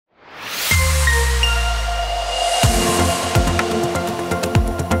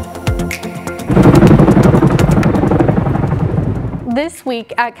This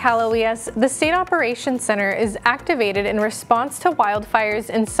week at Cal Oes, the State Operations Center is activated in response to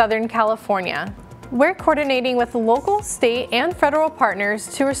wildfires in Southern California. We're coordinating with local, state, and federal partners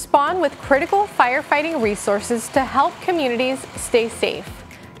to respond with critical firefighting resources to help communities stay safe.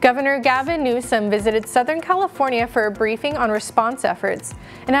 Governor Gavin Newsom visited Southern California for a briefing on response efforts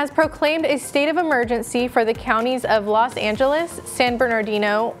and has proclaimed a state of emergency for the counties of Los Angeles, San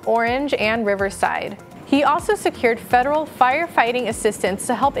Bernardino, Orange, and Riverside. He also secured federal firefighting assistance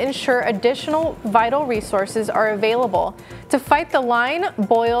to help ensure additional vital resources are available to fight the line,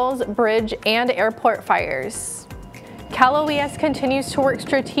 boils, bridge, and airport fires. Cal Oes continues to work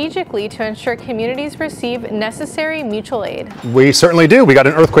strategically to ensure communities receive necessary mutual aid. We certainly do. We got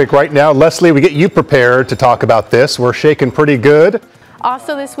an earthquake right now. Leslie, we get you prepared to talk about this. We're shaking pretty good.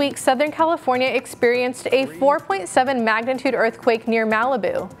 Also this week, Southern California experienced a 4.7 magnitude earthquake near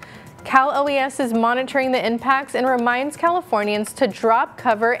Malibu. Cal Oes is monitoring the impacts and reminds Californians to drop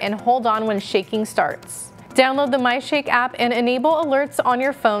cover and hold on when shaking starts. Download the MyShake app and enable alerts on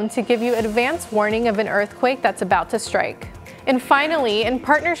your phone to give you advance warning of an earthquake that's about to strike. And finally, in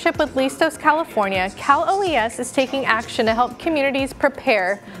partnership with Listos California, Cal Oes is taking action to help communities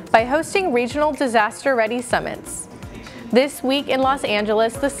prepare by hosting regional disaster-ready summits. This week in Los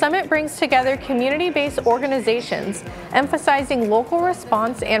Angeles, the summit brings together community-based organizations, emphasizing local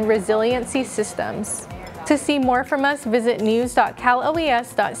response and resiliency systems. To see more from us, visit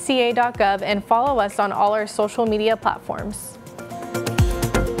news.caloes.ca.gov and follow us on all our social media platforms.